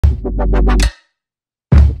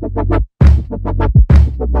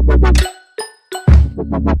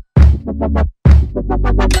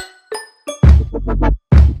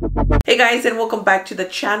guys, and welcome back to the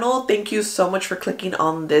channel. Thank you so much for clicking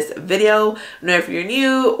on this video. Now if you're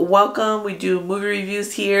new, welcome. We do movie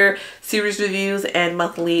reviews here, series reviews, and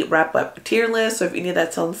monthly wrap-up tier list. So if any of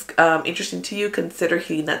that sounds interesting to you, consider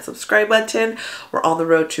hitting that subscribe button. We're on the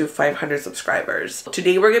road to 500 subscribers.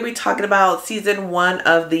 Today we're going to be talking about season 1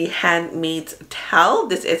 of the Handmaid's Tale.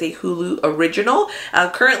 This is a Hulu original.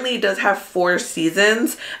 Currently it does have 4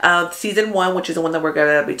 seasons. Season 1, which is the one that we're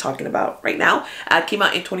going to be talking about right now, came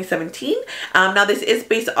out in 2017. Now this is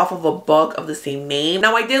based off of a book of the same name.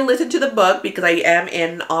 Now I did listen to the book because I am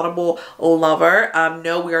an Audible lover.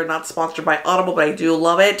 No, we are not sponsored by Audible, but I do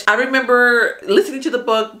love it. I remember listening to the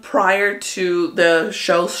book prior to the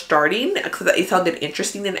show starting because it sounded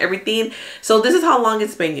interesting and everything. So this is how long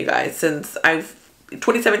it's been, you guys, since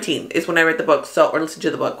 2017 is when I read the book, or listened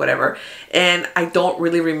to the book, whatever. And I don't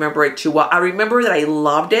really remember it too well. I remember that I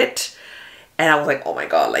loved it. And I was like, oh my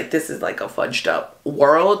god, like this is like a fudged up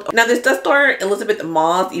world. Now this does star Elisabeth,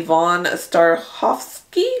 Yvonne,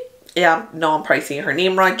 Strahovski. Yeah, no, I'm probably saying her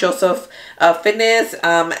name right. Joseph Fiennes,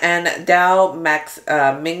 and Dowd,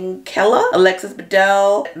 Minghella, Alexis,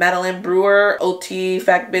 Bledel, Madeline, Brewer, O.T.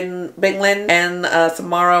 Fagbenlin, and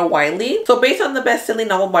Samira, Wiley. So based on the best-selling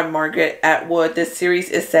novel by Margaret Atwood, this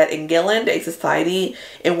series is set in Gilead, a society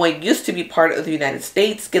in what used to be part of the United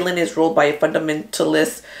States. Gilead is ruled by a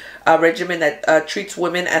fundamentalist regimen that treats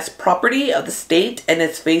women as property of the state and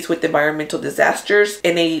is faced with environmental disasters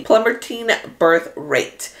and a plummeting birth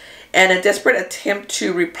rate. And a desperate attempt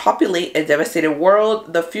to repopulate a devastated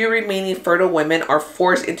world, the few remaining fertile women are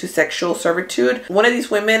forced into sexual servitude. One of these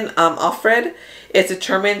women, Alfred, is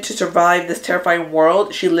determined to survive this terrifying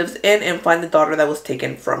world she lives in and find the daughter that was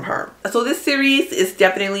taken from her. So this series is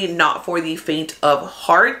definitely not for the faint of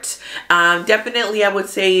heart. Definitely, I would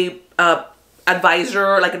say, an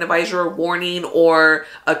advisor warning, or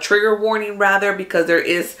a trigger warning rather, because there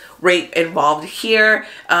is rape involved here,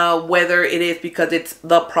 whether it is because it's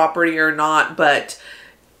the property or not. But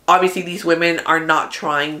obviously these women are not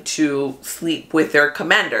trying to sleep with their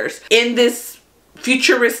commanders in this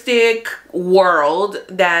futuristic world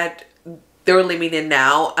that they're living in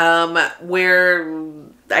now, where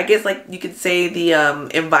I guess, like, you could say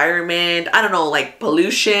the environment, I don't know, like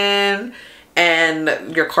pollution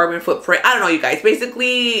and your carbon footprint, I don't know, you guys,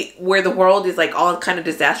 basically where the world is like all kind of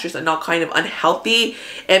disastrous and all kind of unhealthy,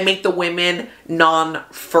 and make the women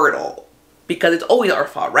non-fertile, because it's always our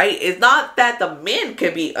fault, right? It's not that the men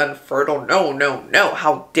could be unfertile. No, no, no,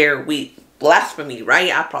 how dare we, blasphemy,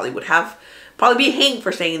 right? I probably would probably be hanged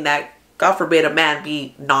for saying that. God forbid a man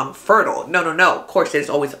be non-fertile. No, no, no, of course it's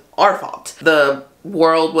always our fault. The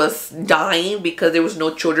world was dying because there was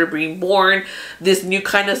no children being born. This new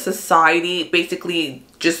kind of society basically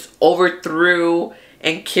just overthrew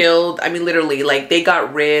and killed, I mean literally, like they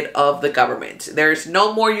got rid of the government. There's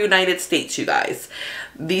no more United States, you guys.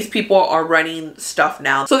 These people are running stuff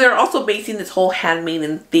now. So they're also basing this whole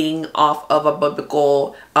handmaiden thing off of a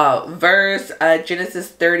biblical verse,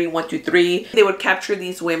 Genesis 30:1-3. They would capture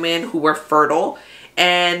these women who were fertile,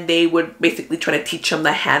 and they would basically try to teach them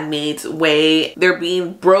the handmaid's way. They're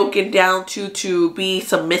being broken down to be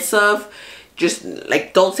submissive, just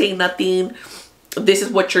like don't say nothing. This is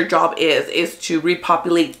what your job is to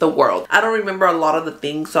repopulate the world. I don't remember a lot of the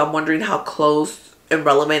things, so I'm wondering how close and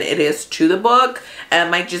relevant it is to the book. And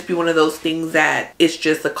it might just be one of those things that it's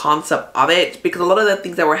just the concept of it, because a lot of the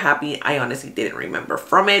things that were happening I honestly didn't remember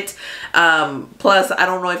from it. Plus I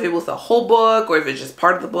don't know if it was the whole book or if it's just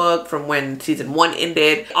part of the book from when season 1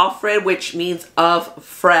 ended. Alfred, which means of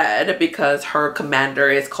Fred, because her commander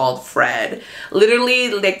is called Fred.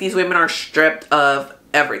 Literally, like, these women are stripped of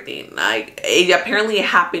everything. Like, it apparently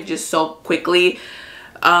happened just so quickly.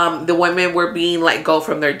 The women were being let go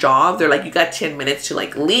from their jobs. They're like, you got 10 minutes to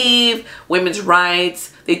like leave. Women's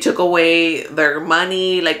rights. They took away their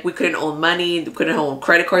money. Like, we couldn't own money. We couldn't own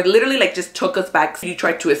credit cards. Literally, like, just took us back. So you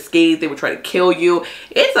tried to escape, they would try to kill you.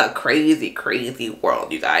 It's a crazy, crazy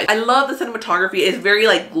world, you guys. I love the cinematography. It's very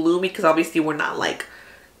like gloomy, because obviously we're not like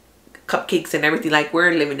cupcakes and everything. Like,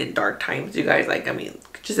 we're living in dark times, you guys. Like, I mean,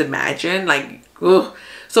 just imagine, like, ugh.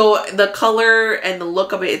 So the color and the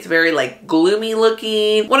look of it, it's very like gloomy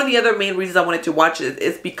looking. One of the other main reasons I wanted to watch it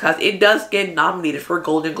is because it does get nominated for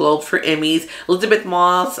Golden Globes, for Emmys. Elisabeth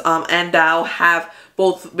and Dowd have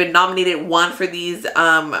both been nominated, one for these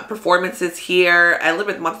performances here.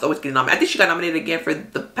 Elisabeth is always getting nominated. I think she got nominated again for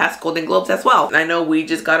the past Golden Globes as well. And I know we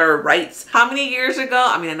just got our rights how many years ago?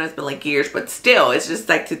 I mean, I know it's been like years, but still, it's just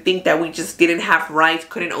like to think that we just didn't have rights,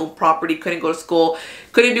 couldn't own property, couldn't go to school,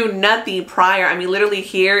 couldn't do nothing prior. I mean, literally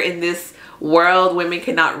here in this world, women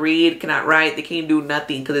cannot read, cannot write, they can't do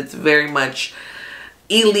nothing, because it's very much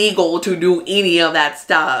illegal to do any of that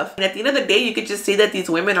stuff. And at the end of the day, you could just see that these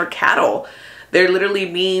women are cattle. They're literally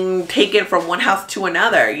being taken from one house to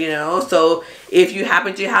another, you know. So if you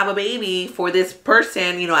happen to have a baby for this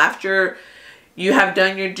person, you know, after you have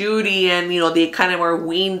done your duty and, you know, they kind of are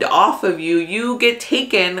weaned off of you, you get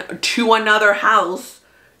taken to another house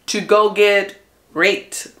to go get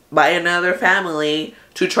raped by another family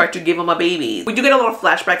to try to give them a baby. We do get a lot of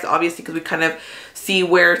flashbacks, obviously, because we kind of see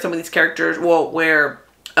where some of these characters, well, where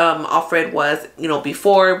Alfred was, you know,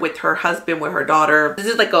 before, with her husband, with her daughter. This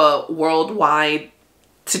is like a worldwide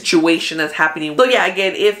situation that's happening. So yeah,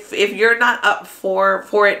 again, if you're not up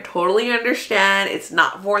for it, totally understand. It's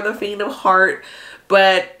not for the faint of heart,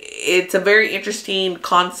 but it's a very interesting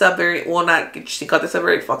concept. Very, well, not interesting concept, it's a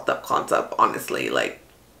very fucked up concept, honestly. Like,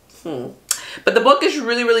 But the book is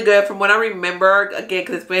really, really good from what I remember, again,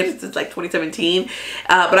 because it's been since like 2017.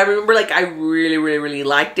 But I remember like I really, really, really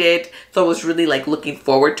liked it. So I was really like looking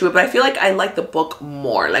forward to it. But I feel like I like the book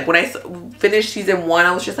more. Like when I finished season 1,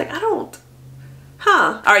 I was just like, I don't.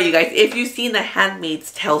 Alright, you guys, if you've seen The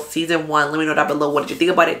Handmaid's Tale season 1, let me know down below, what did you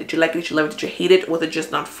think about it? Did you like it? Did you love it? Did you hate it? Was it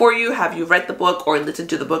just not for you? Have you read the book or listened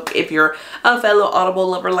to the book? If you're a fellow Audible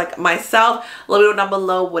lover like myself, let me know down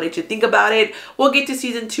below, what did you think about it? We'll get to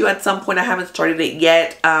season 2 at some point. I haven't started it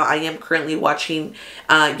yet. I am currently watching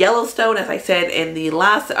Yellowstone, as I said in the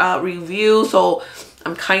last review. So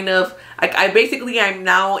I'm kind of, I'm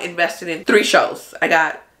now invested in 3 shows. I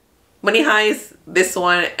got Money Heist, this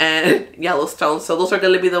one, and Yellowstone. So those are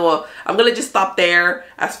going to be I'm going to just stop there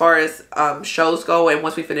as far as shows go, and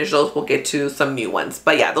once we finish those, we'll get to some new ones.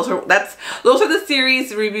 But yeah, those are the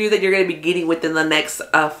series reviews that you're going to be getting within the next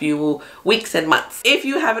few weeks and months. If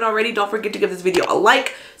you haven't already, don't forget to give this video a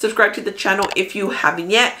like, subscribe to the channel if you haven't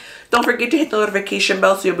yet. Don't forget to hit the notification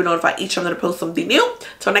bell so you'll be notified each time that I post something new.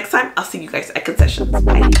 Till next time, I'll see you guys at concessions.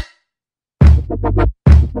 Bye.